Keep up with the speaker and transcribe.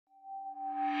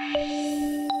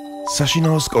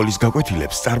საშინაო სკოლის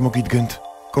გაკვეთილებს წარმოგიდგენთ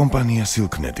კომპანია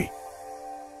Silknedi.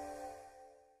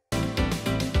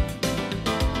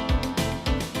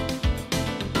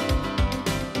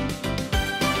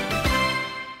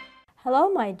 Hello,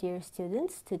 my dear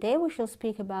students. Today we shall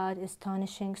speak about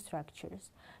astonishing structures.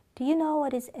 Do you know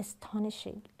what is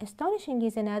astonishing? Astonishing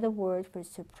is another word for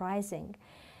surprising.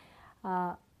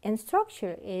 And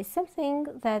structure is something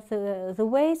that the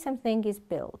way something is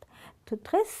built. To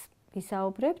დღეს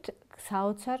ვისაუბრებთ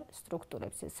საოცარ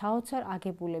სტრუქტურებზე, საოცარ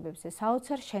აგებულებებზე,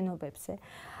 საოცარ შენობებზე.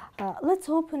 Let's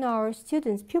open our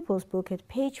students' pupils book at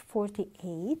page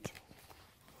 48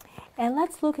 and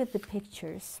let's look at the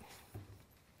pictures.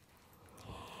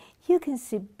 You can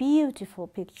see beautiful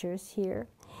pictures here.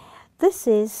 This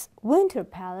is Winter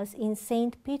Palace in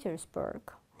St.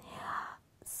 Petersburg.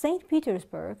 St.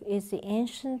 Petersburg is the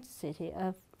ancient city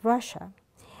of Russia,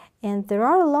 and there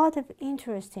are a lot of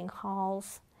interesting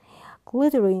halls,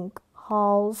 glittering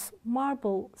halls,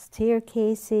 marble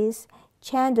staircases,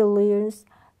 chandeliers.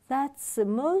 That's the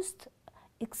most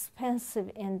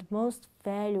expensive and most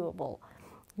valuable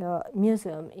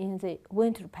museum in the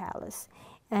Winter Palace,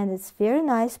 and it's a very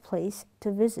nice place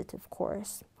to visit, of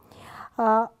course.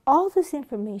 All this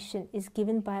information is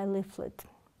given by a leaflet.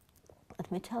 Let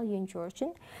me tell you in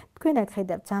Georgian. თქვენ აქ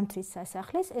ხედავთ ზამთრის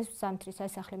სასახლეს. ეს ზამთრის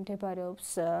სასახლე მდებარეობს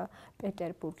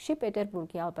პეტერბურგში.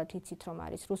 პეტერბურგი ალბათ იცით რომ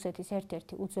არის რუსეთის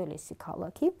ერთ-ერთი უძველესი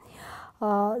ქალაქი.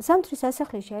 ზამთრის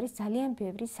სასახლეში არის ძალიან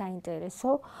ბევრი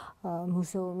საინტერესო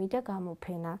მუზეუმი და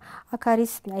გამოფენა. აქ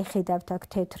არის, აი ხედავთ აქ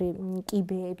თეთრი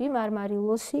კიბეები,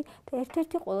 მარმარილოსი და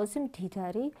ერთ-ერთი ყველაზე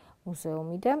მდიდარი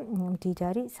მუზეუმი და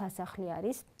მდიდარი სასახლე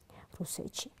არის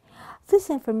რუსეთში.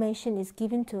 This information is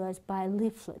given to us by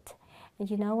leaflet. And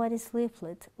you know what is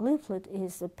leaflet? Leaflet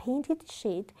is a painted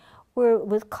sheet where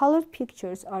with colored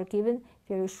pictures are given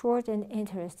very short and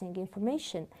interesting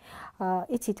information.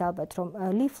 იცით ალბათ რომ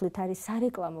leaflet არის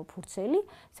სარეკლამო ფურცელი,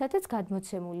 სადაც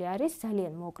გადმოცემული არის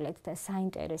ძალიან მოკლედ და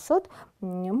საინტერესოდ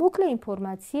მოკლე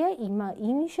ინფორმაცია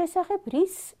იმის შესახებ,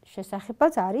 რის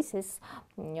შესახებაც არის ეს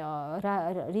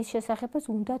რის შესახებაც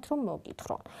უნდათ რომ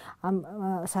მოგითხრონ ამ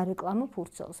სარეკლამო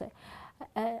ფურცელზე.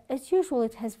 As usual,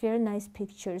 it has very nice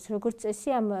pictures. როგორც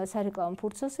წესი, ამ სარეკლამო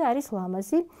ფურცელზე არის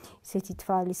ლამაზი, ისეთი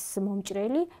თვალის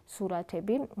მომჭრელი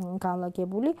სურათები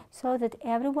განლაგებული, so that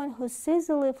everyone who sees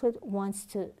the leaflet wants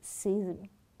to see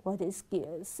what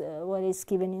is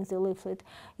given in the leaflet.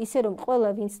 ისე რომ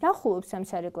ყველა ვინც ნახულობს ამ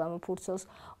სარეკლამო ფურცელს,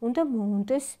 უნდა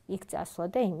მოუნდეს იქ წასვლა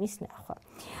და იმის ნახვა.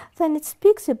 Then it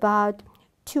speaks about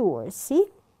tour.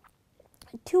 See?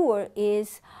 Tour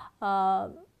is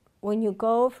when you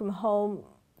go from home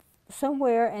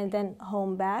somewhere and then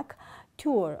home back.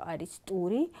 Tour არის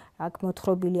ტური, აქ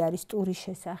მოთხრობილი არის ტურის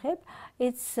შესახებ.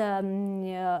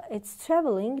 It's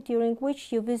traveling during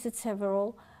which you visit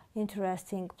several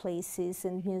interesting places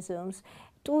and museums.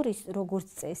 ტურის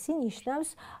როგორც წესი ნიშნავს,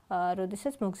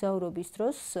 როდესაც მოგზაურობის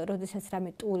დროს, როდესაც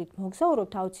რამე ტურით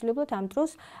მოგზაურობთ, აუცილებლად ამ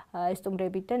დროს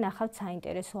ესტუმრებით და ნახავთ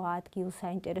საინტერესო ადგილს,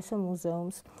 საინტერესო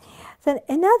მუზეუმს. Then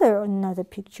another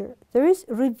picture. There is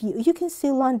review. You can see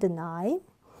London Eye,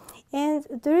 and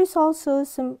there is also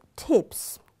some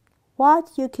tips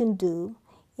what you can do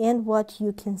and what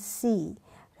you can see.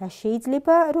 რა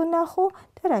შეიძლება რომ ნახო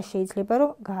და რა შეიძლება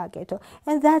რომ გააკეთო.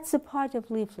 And that's a part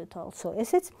of leaflet also.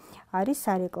 ესეც არის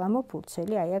სარეკლამო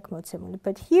ფურცელი, აი აქ მოცემული.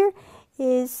 But here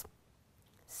is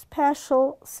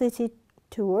special city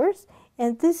tours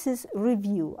and this is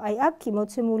review. აი აქ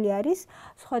მოცემული არის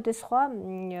სხვადასხვა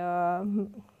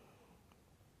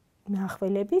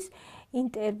მნახველების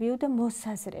ინტერვიუ და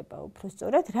მოსაზრება, უფრო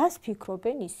სწორად, რას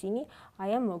ფიქრობენ ისინი აი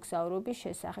ამ მოგზაურობის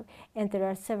შესახებ. And there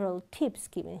are several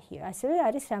tips given here. ასევე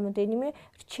არის რამოდენიმე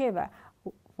რჩევა,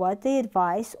 what they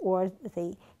advise or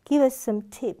they give us some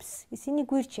tips. ისინი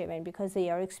გვირჩევენ because they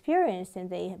are experienced and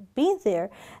they have been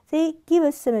there. They give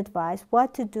us some advice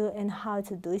what to do and how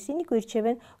to do. ისინი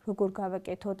გვირჩევენ როგორ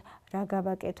გავაკეთოთ, რა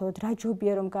გავაკეთოთ, რა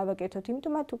ჯობია რომ გავაკეთოთ,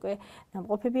 იმიტომ მათ უკვე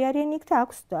ნამყოფები არიან იქ და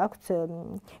აქვთ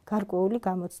გარკვეული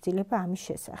გამოცდილება ამის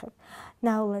შესახებ.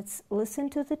 Now let's listen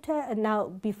to the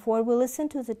now before we listen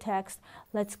to the text,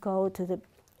 let's go to the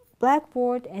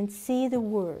blackboard and see the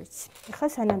words. ახლა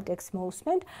სანამ ტექსტს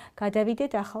მოვუსმენთ,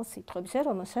 გადავიდეთ ახალ სიტყვებზე,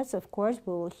 რომელსაც of course we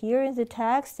will hear in the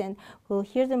text and we'll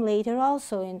hear them later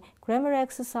also in grammar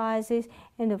exercises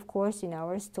and of course in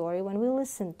our story when we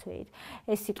listen to it.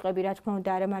 ეს სიტყვები რა თქმა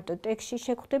უნდა არა მარტო ტექსტში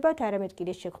შეგვხვდებათ, არამედ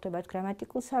კიდევ შეგვხვდებათ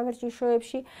გრამატიკულ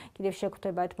სავარჯიშოებში, კიდევ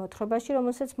შეგვხვდებათ მოთხრობაში,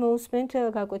 რომელსაც მოვუსმენთ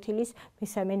გაკვეთილის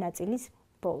მესამე ნაწილის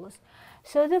ბოლოს.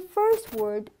 So the first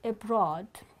word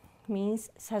abroad means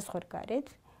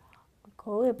საზღვარგარეთ.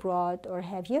 Go abroad or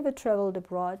have you ever traveled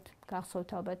abroad? გახსოვთ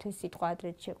ალბათ ეს სიტყვა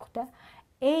ადრეც შეხვდა.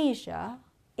 Asia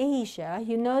Asia,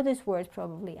 you know this word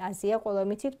probably, Asia,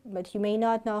 but you may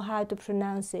not know how to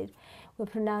pronounce it. We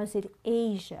pronounce it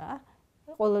Asia.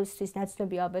 Ყოველთვის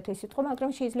ნაცნობი ალბათ ეს სიტყვა,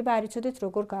 მაგრამ შეიძლება არ იცოდეთ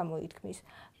როგორ გამოითქმის.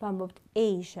 ვამბობთ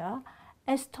Asia.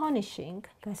 Astonishing,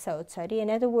 გასაოცარი.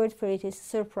 Another word for it is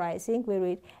surprising. We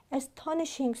read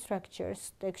astonishing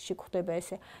structures. ტექსტში გვხვდება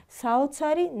ესე.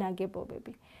 საოცარი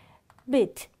ნაგებობები.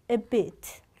 Bit, a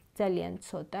bit. ძალიან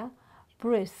ცოტა.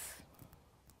 Breath.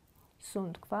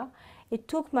 სუნთქვა. It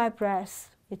took my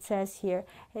breath. It says here.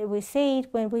 We say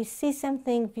it when we see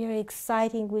something very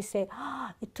exciting. We say, oh,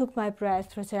 it took my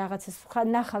breath. როცა რაღაცას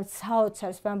ნახავთ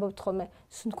საოცარს, ვამბობთ ხოლმე,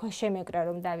 სუნთქვა შემეკრა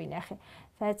რომ დავინახე.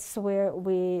 That's where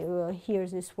we hear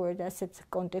this word ასეთ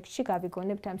კონტექსტში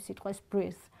გავიგონებთ ამ სიტყვას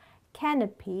breath.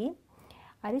 Canopy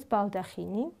არის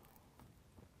ბალდახინი.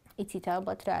 იცით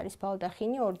ალბათ რა არის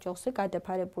ბალდახინი, ორ ჯოხზე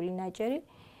გადაფარებული ნაჭერი.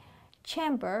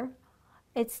 Chamber,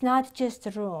 it's not just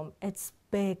a room, it's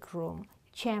big room.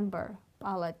 Chamber,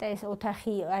 პალატა, ეს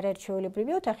ოთახი არ არის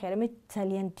ჩვეულებრივი ოთახი, არამედ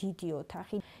ძალიან დიდი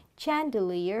ოთახი.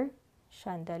 Chandelier,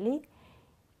 შანდალი.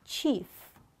 Chief,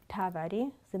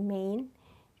 თავარი, the main,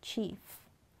 chief.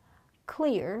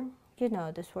 Clear, you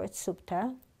know this word,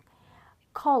 supta.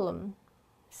 Column,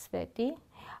 sveti.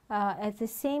 At the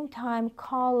same time,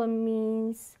 column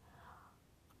means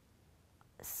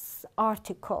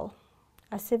article.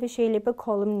 ასევე შეიძლება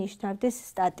column ნიშნავდეს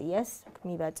სტატიას,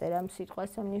 მივაწერ ამ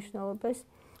სიტყვას ამ მნიშვნელობას.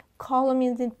 Column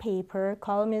in the paper,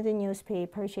 column in the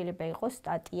newspaper, შეიძლება იყოს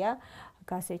სტატია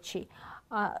გაზეთში.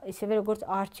 ისევე როგორც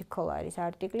article არის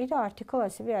არტიკლი და article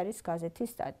ასევე არის გაზეთის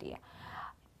სტატია.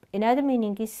 Another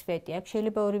meaning is sveti. აქ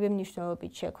შეიძლება ორივე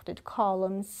მნიშვნელობით შევხვდეთ.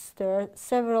 Columns, there are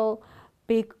several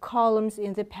big columns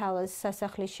in the palace.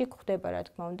 სასახლეში გვხვდება რა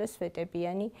თქმა უნდა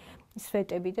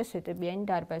სვეტები და სვეტებიანი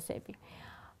დარბაზები.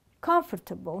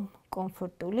 Comfortable,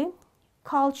 komfortuli.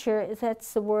 Culture,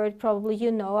 that's the word probably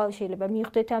you know. შეიძლება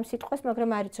მიხვდეთ ამ სიტყვას, მაგრამ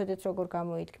არ იცოდეთ როგორ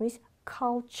გამოითქმის.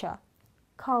 Culture,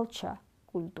 culture,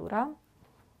 კულტურა.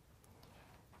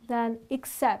 Then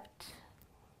except.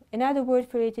 Another word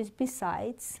for it is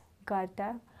besides,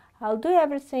 გარდა. I'll do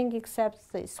everything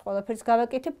except this. ყველაფერს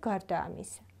გავაკეთებ გარდა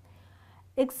ამისა.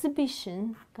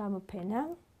 Exhibition,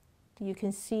 გამოფენა. You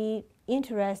can see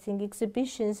interesting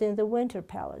exhibitions in the Winter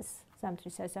Palace.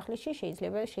 ზამთრის სასახლეში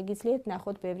შეგიძლიათ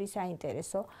ნახოთ ბევრი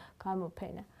საინტერესო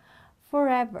გამოფენა.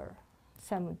 Forever,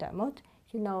 სამუდამოდ.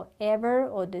 You know, ever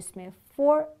ოდესმე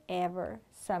forever,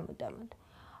 სამუდამოდ.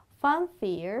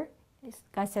 Funfair is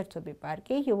გასართობი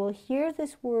პარკი. You will hear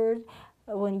this word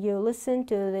when you listen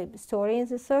to the story in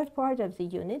the third part of the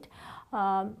unit.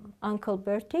 Uncle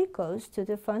Bertie goes to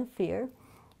the funfair.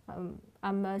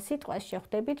 ამ სიტყვას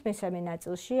შეხვდებით მესამე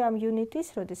ნაწილში ამ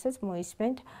unit-ის, როდესაც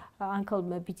მოისმენთ Uncle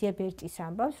Bertie's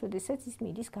ამბავს, როდესაც ის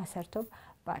მიდის გასართობ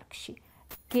პარკში.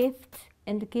 Gift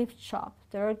and gift shop.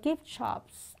 There are gift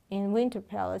shops in Winter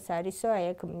Palace. არისო, აი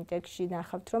აქ ტექსტში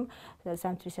ნახავთ, რომ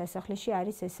ზამთრის სასახლეში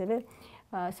არის ესევე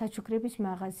საჩუქრების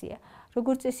მაღაზია.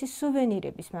 როგორც წესი,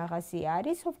 სუვენირების მაღაზია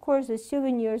არის. Of course, the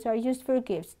souvenirs are used for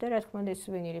gifts. და რა თქმა უნდა,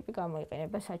 სუვენირები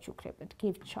გამოიყენება საჩუქრებად.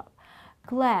 Gift shop.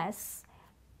 Glass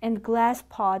and glass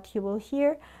pot, you will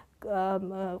hear.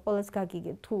 ყველას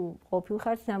გაგიგებთ, თუ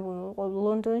ყოფილხართ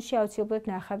ლონდონში, აუცილებლად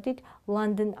ნახავდით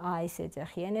London Eyes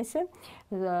ეძახიან ესე,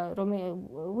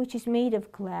 which is made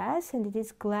of glass and it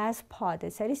is glass pot.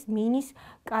 ეს არის მინის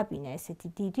კაბინა, ესეთი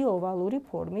დიდი ოვალური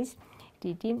ფორმის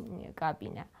დიდი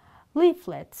კაბინა.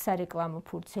 Leaflet, სარეკლამო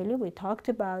ფურცელი, we talked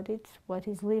about it. What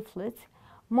is leaflet?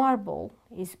 Marble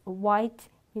is white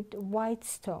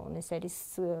stone. This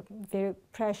is very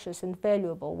precious and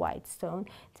valuable white stone.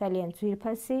 ძალიან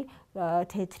ძვირფასი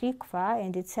თეთრი ქვა,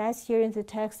 and it says here in the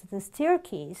text the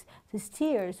staircase, the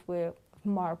stairs were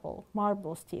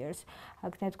marble stairs.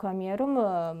 აქ ნათქვამია რომ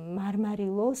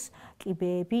მარმარილოს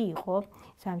კიბეები იყო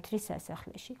ზამთრის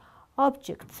სასახლეში.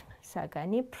 Object,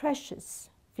 საგანი, precious,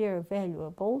 very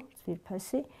valuable,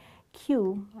 ძვირფასი.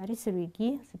 Queue, არის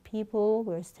რიგი, the people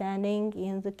were standing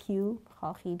in the queue.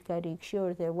 ხალხი იდგა რიგში,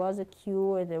 or there was a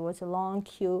queue, or there was a long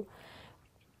queue.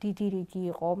 დიდი რიგი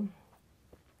იყო.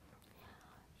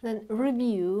 Then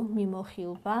review,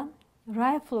 მიმოხილვა.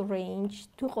 Rifle range,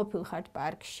 თუ ყოფილხართ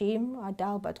პარკში, და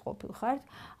ალბათ ყოფილხართ,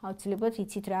 აუცილებლად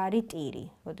იცით რა არის ტირი.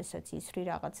 როდესაც ისვრი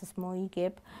რაღაცას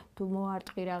მოიგებ, თუ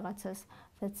მოარტყი რაღაცას,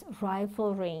 that's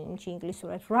rifle range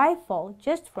ინგლისურად. Rifle,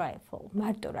 just rifle,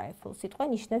 მარტო rifle. სიტყვა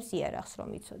ნიშნავს იარაღს, რომ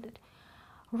იცოდეთ.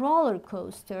 Roller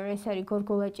coaster, ეს არის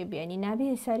გორგოლაჭებიანი ნავი,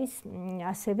 ეს არის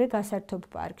ასევე გასართობ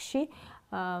პარკში.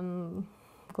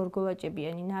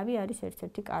 გორგოლაჭებიანი ნავი არის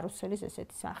ერთ-ერთი კარუსელის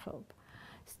ესეთი სახეობა.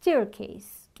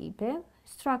 Staircase, კიბე.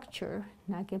 Structure,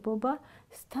 ნაგებობა.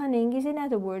 Stunning is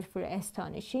another word for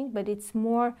astonishing, but it's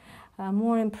more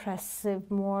impressive,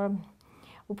 more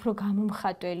უფრო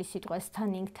გამომხატველი სიტყვა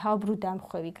stunning,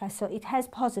 თავბრუდამხვევი, so it has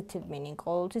positive meaning,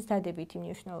 ყოველთვის დადებითი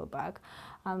მნიშვნელობა აქვს.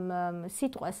 ამ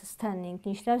სიტყვას stunning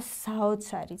ნიშნავს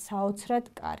საოცარი, საოცრად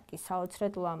კარგი,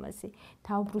 საოცრად ლამაზი,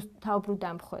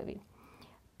 თავბრუდამხვევი.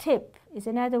 Tip is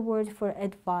another word for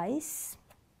advice.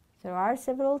 There are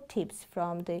several tips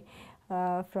from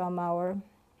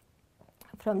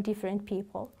different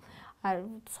people.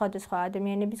 სხვადასხვა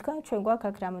ადამიანებისგან ჩვენ გვაქვს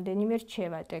აქ რამოდენიმე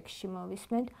რჩევა ტექსტში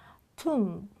მოვისმენთ.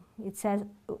 Tomb,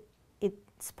 it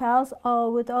spells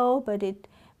O with O, but it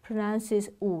pronounces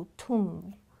U.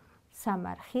 Tomb.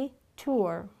 Samarhi,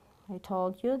 tour. I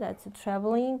told you that's a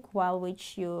traveling while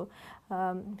which you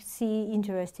see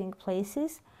interesting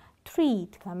places.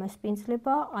 Treat,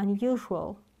 გამასპინძლება,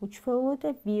 unusual, which followed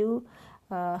a view,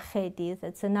 ხედი,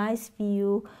 that's a nice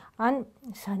view, and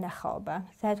სანახაობა,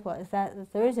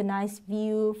 there is a nice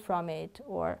view from it,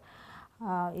 or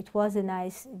it was a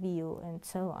nice view, and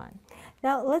so on.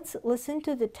 Now let's listen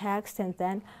to the text and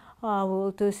then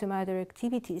we'll do some other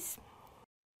activities.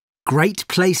 Great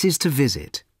places to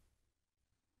visit.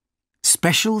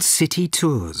 Special city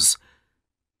tours.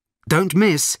 Don't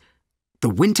miss the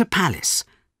Winter Palace,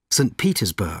 St.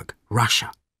 Petersburg,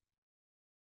 Russia.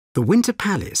 The Winter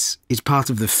Palace is part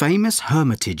of the famous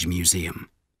Hermitage Museum.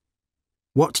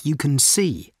 What you can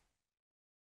see: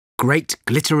 great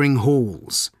glittering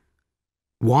halls,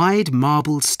 wide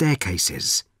marble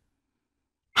staircases,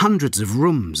 hundreds of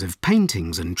rooms of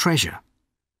paintings and treasure,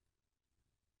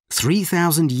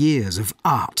 3,000 years of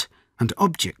art and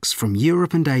objects from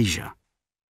Europe and Asia,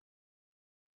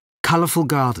 colourful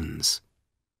gardens,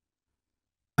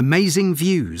 amazing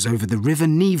views over the River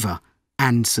Neva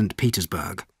and St.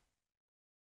 Petersburg.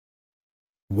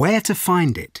 Where to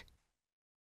find it?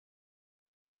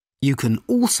 You can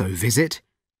also visit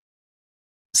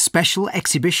special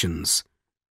exhibitions,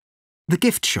 the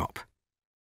gift shop,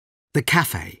 the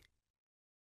cafe,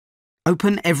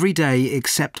 open every day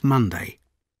except Monday.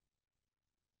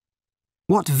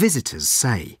 What visitors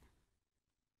say.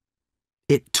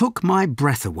 It took my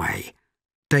breath away.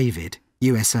 David,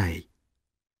 USA.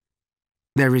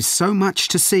 There is so much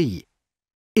to see.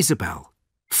 Isabel,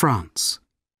 France.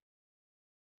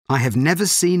 I have never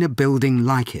seen a building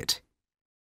like it.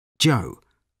 Joe,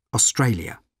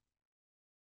 Australia.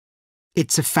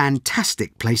 It's a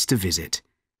fantastic place to visit.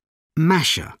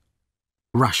 Masha,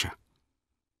 Russia.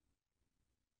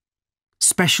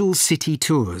 Special city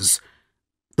tours.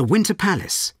 The Winter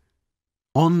Palace.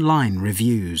 Online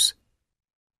reviews.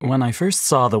 When I first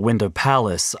saw the Winter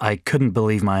Palace, I couldn't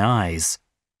believe my eyes.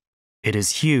 It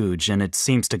is huge and it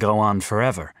seems to go on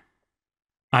forever.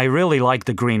 I really like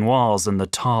the green walls and the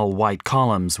tall white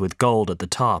columns with gold at the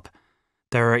top.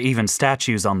 There are even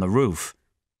statues on the roof.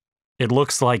 It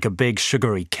looks like a big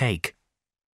sugary cake.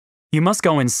 You must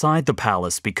go inside the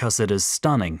palace because it is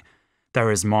stunning. There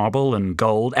is marble and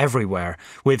gold everywhere,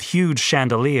 with huge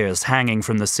chandeliers hanging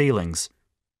from the ceilings.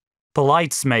 The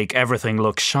lights make everything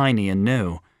look shiny and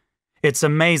new. It's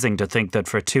amazing to think that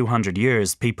for 200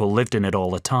 years people lived in it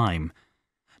all the time.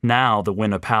 Now the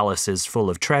Winter Palace is full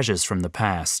of treasures from the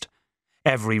past.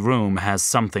 Every room has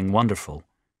something wonderful.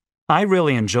 I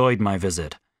really enjoyed my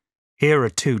visit. Here are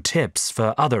 2 tips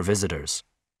for other visitors.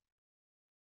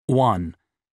 1.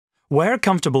 Wear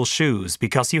comfortable shoes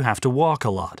because you have to walk a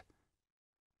lot.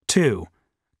 2.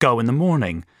 Go in the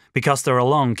morning because there are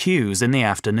long queues in the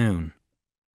afternoon.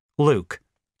 Luke,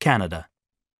 Canada.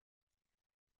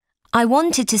 I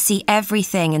wanted to see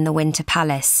everything in the Winter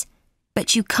Palace,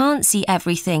 but you can't see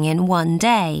everything in one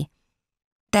day.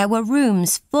 There were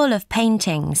rooms full of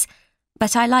paintings,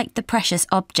 but I liked the precious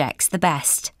objects the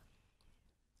best.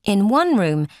 In one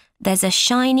room, there's a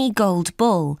shiny gold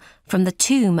bull from the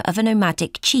tomb of a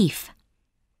nomadic chief.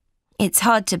 It's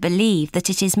hard to believe that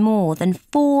it is more than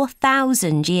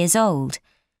 4,000 years old.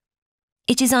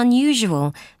 It is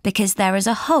unusual because there is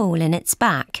a hole in its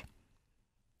back.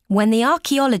 When the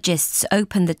archaeologists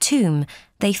opened the tomb,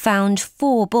 they found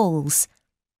 4 bulls.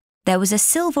 There was a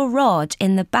silver rod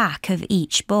in the back of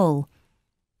each bull.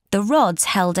 The rods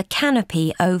held a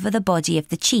canopy over the body of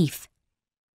the chief.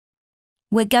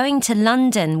 We're going to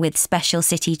London with special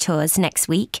city tours next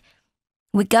week.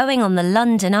 We're going on the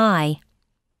London Eye.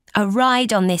 A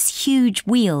ride on this huge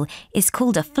wheel is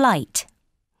called a flight.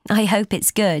 I hope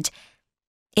it's good.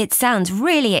 It sounds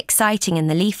really exciting in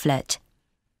the leaflet.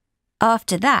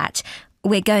 After that,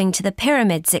 we're going to the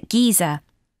pyramids at Giza.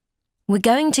 We're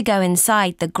going to go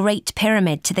inside the Great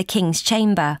Pyramid to the King's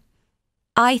Chamber.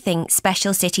 I think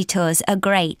special city tours are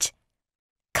great.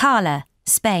 Carla,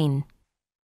 Spain.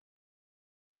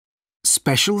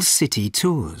 Special city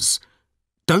tours.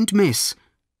 Don't miss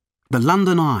the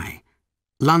London Eye,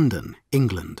 London,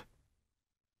 England.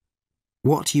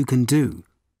 What you can do.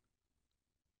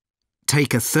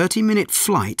 Take a 30-minute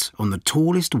flight on the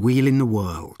tallest wheel in the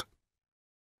world.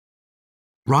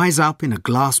 Rise up in a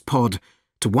glass pod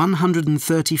to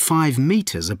 135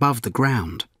 metres above the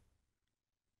ground.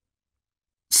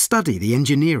 Study the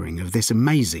engineering of this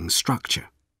amazing structure.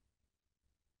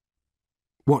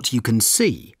 What you can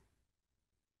see.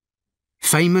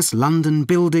 Famous London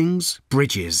buildings,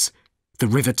 bridges, the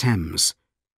River Thames.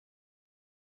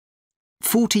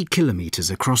 40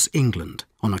 kilometres across England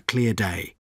on a clear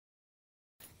day.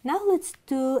 Now let's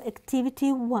do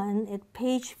activity 1 at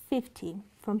page 50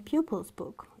 from Pupil's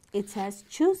book. It says,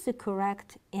 choose the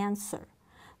correct answer.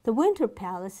 The Winter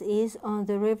Palace is on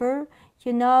the river.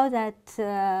 You know that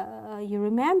you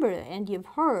remember and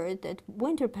you've heard that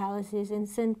Winter Palace is in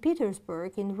St.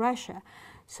 Petersburg in Russia.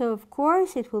 So of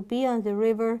course it will be on the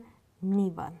river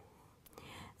Neva.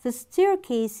 The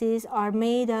staircases are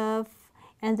made of,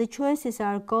 and the choices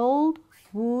are gold,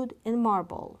 wood and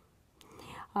marble.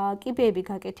 კიბეები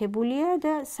გაკეთებულია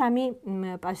და სამი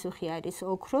პასუხი არის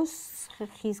ოქროს,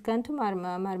 ხისგან თუ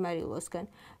მარმარილოსგან.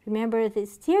 Remember the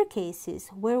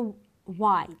staircases were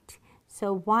white.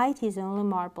 So white is only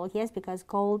marble, yes, because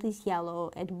gold is yellow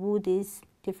and wood is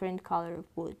different color of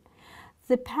wood.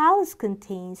 The palace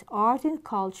contains art and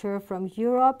culture from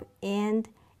Europe and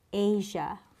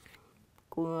Asia.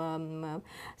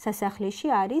 სასახლეში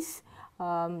არის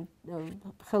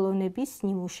ხელოვნების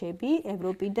ნიმუშები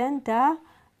ევროპიდან და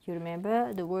you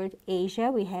remember the word Asia,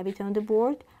 we have it on the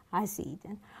board,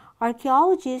 Aziden.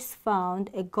 Archaeologists found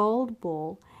a gold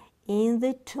ball in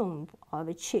the tomb of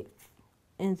a chief.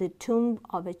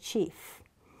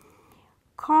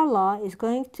 Carla is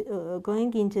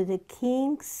going into the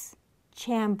king's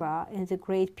chamber in the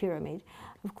Great Pyramid.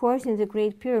 Of course, in the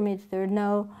Great Pyramid, there are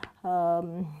no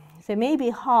there may be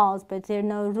halls, but there are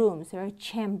no rooms. There are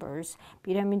chambers.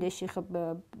 Pyramidში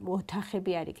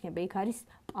ოთახები არ იქნება. იქ არის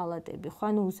პალატები, ხო,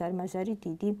 ანუ უზარმაზარი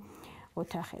დიდი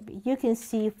ოთახები. You can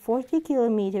see 40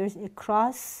 kilometers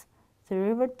across the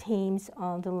River Thames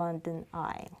on the London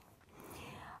Eye.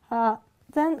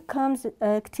 Then comes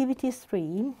activity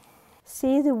 3.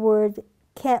 See the word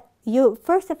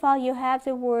first of all, you have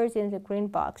the words in the green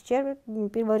box.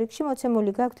 პირველ რიგში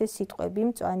მოცემული გაქვთ ეს სიტყვები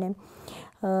მწვანე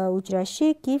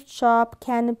უჯრაში, gift shop,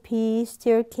 canopy,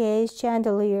 staircase,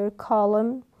 chandelier,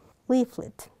 column,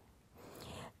 leaflet.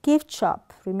 Gift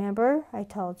shop, remember I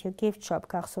told you gift shop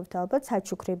გახსოვთ ალბათ,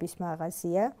 საჩუქრების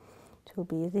მაღაზია.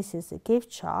 This is a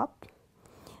gift shop.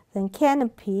 Then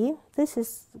canopy, this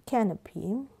is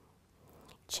canopy.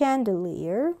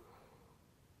 Chandelier,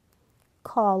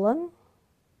 column,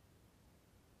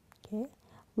 okay,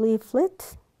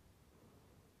 leaflet,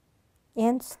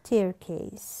 and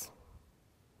staircase.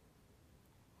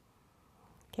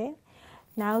 Okay,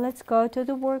 now let's go to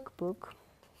the workbook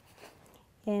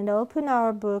and open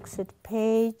our books at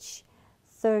page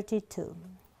 32.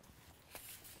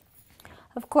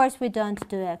 Of course, we don't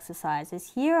do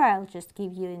exercises here. I'll just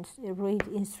give you read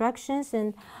instructions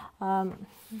and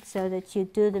so that you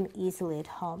do them easily at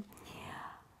home.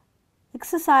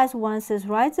 Exercise 1 says,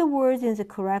 write the words in the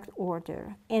correct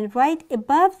order. And right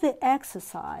above the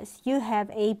exercise, you have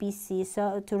ABC,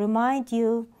 so to remind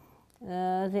you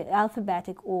the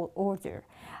alphabetic order.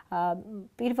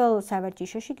 პირველ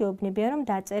სავარჯიშოში გეუბნებიან, რომ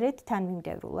დაწერეთ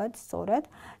თანმიმდევრულად, სწორად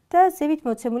და ზევით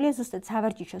მოცემულია ზუსტად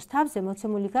სავარჯიშოს თავზე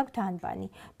მოცემული გაქვთ ანბანი.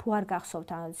 თუ არ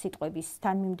გახსოვთ სიტყვების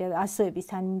ასოების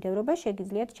თანმიმდევრობა,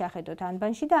 შეგიძლიათ ჩახედოთ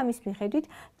ანბანში და ამის მიხედვით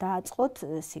დააწყოთ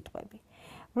სიტყვები.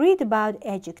 Read about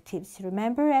adjectives.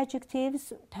 Remember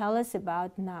adjectives tell us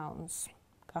about nouns.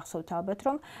 გახსოვთ ალბათ,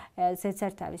 რომ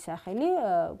ზედსართავი სახელი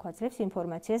გვაძლევს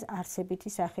ინფორმაციას არსებითი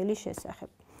სახელის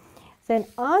შესახებ. Then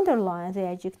underline the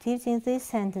adjectives in these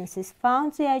sentences.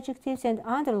 Found the adjectives and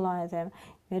underline them.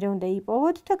 მე უნდა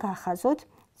იპოვოთ და გახაზოთ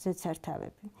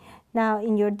ზედსართავები. Now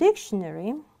in your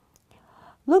dictionary,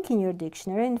 look in your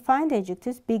dictionary and find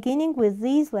adjectives beginning with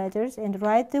these letters and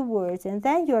write the words, and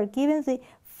then you are given the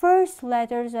first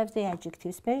letters of the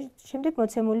adjectives. შემდეგ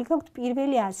მოცემული გაქვთ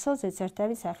პირველი 100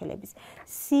 ზედსართავი სახელების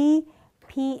C,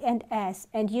 P and S,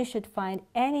 and you should find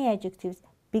any adjectives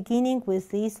beginning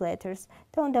with these letters.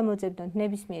 და უნდა მოძებნოთ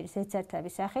ნებისმიერი ზედსართავი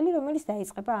სახელი, რომელიც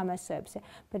დაიწყება ამ ასოებზე.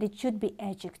 But it should be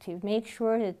adjective. Make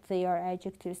sure that they are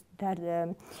adjectives.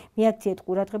 მიაქციეთ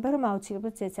ყურადღება, რომ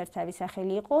აუცილებლად ზედსართავი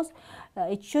სახელი იყოს.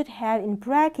 It should have in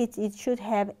brackets, it should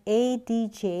have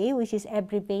ADJ, which is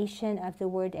abbreviation of the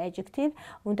word adjective.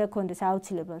 უნდა კონდეს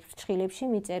აუცილებლად ფრჩხილებში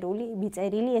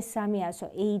მიწერილი ეს სამი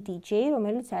ასო ADJ,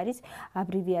 რომელიც არის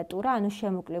აბრივიატურა, ანუ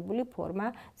შემოკლებული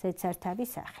ფორმა ზედსართავი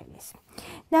სახელის.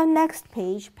 Now next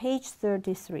page, page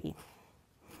 33.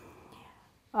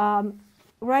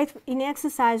 right, in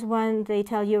exercise 1 they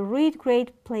tell you read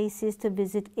great places to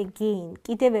visit again.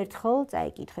 კიდევ ერთხელ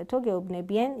წაიკითხეთო,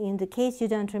 გეუბნებიან, in the case you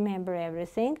don't remember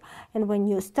everything, and when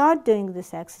you start doing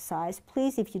this exercise,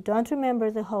 please, if you don't remember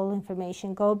the whole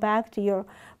information, go back to your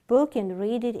book and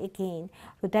read it again.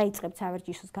 რომ დაიწყებთ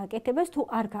სავარჯიშოს გაკეთებას, თუ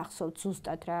არ გახსოვთ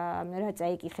ზუსტად რა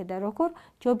წაიკითხეთ და როგორ,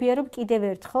 ჯობია რომ კიდევ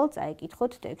ერთხელ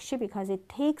წაიკითხოთ ტექსტში, because it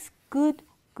takes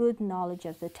good knowledge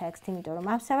of the text, იმიტომ რომ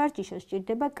ამ სავარჯიშოს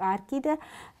სჭირდება კარგი და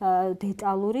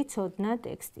დეტალური ცოდნა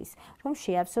ტექსტის, რომ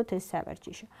შეავსოთ ეს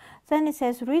სავარჯიშო. Then it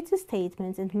says read the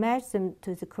statements and match them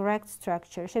to the correct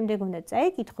structure. შემდეგ უნდა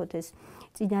წაიკითხოთ ეს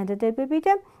წინადადებები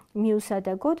და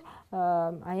მიუსადაგოთ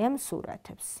აი ამ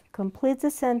სურათებს. Complete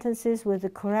the sentences with the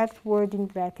correct word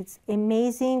in brackets.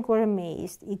 Amazing or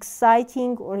amazed,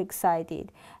 exciting or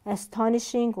excited,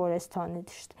 astonishing or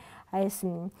astonished. აი ეს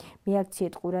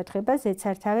მიაქციეთ ყურადღება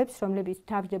ზეცართავებს, რომლებიც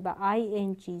თავდება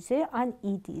ing-ზე ან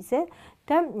id-ზე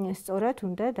და სწორად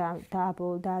უნდა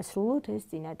დაასრულოთ ეს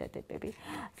წინადადებები.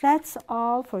 That's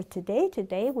all for today.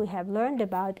 Today we have learned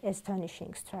about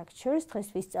astonishing structures. დღეს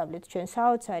ვისწავლეთ ჩვენ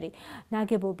საოცარი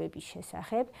ნაგებობების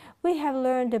შესახებ. We have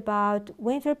learned about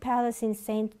Winter Palace in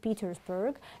St.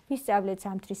 Petersburg. ვისწავლეთ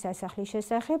ზამთრის სასახლის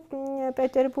შესახებ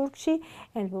პეტერბურგში,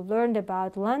 and we've learned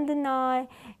about London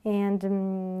Eye and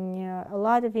a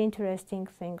lot of interesting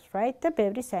things, right? და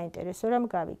ბევრი საინტერესო რამ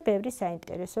გავიგეთ.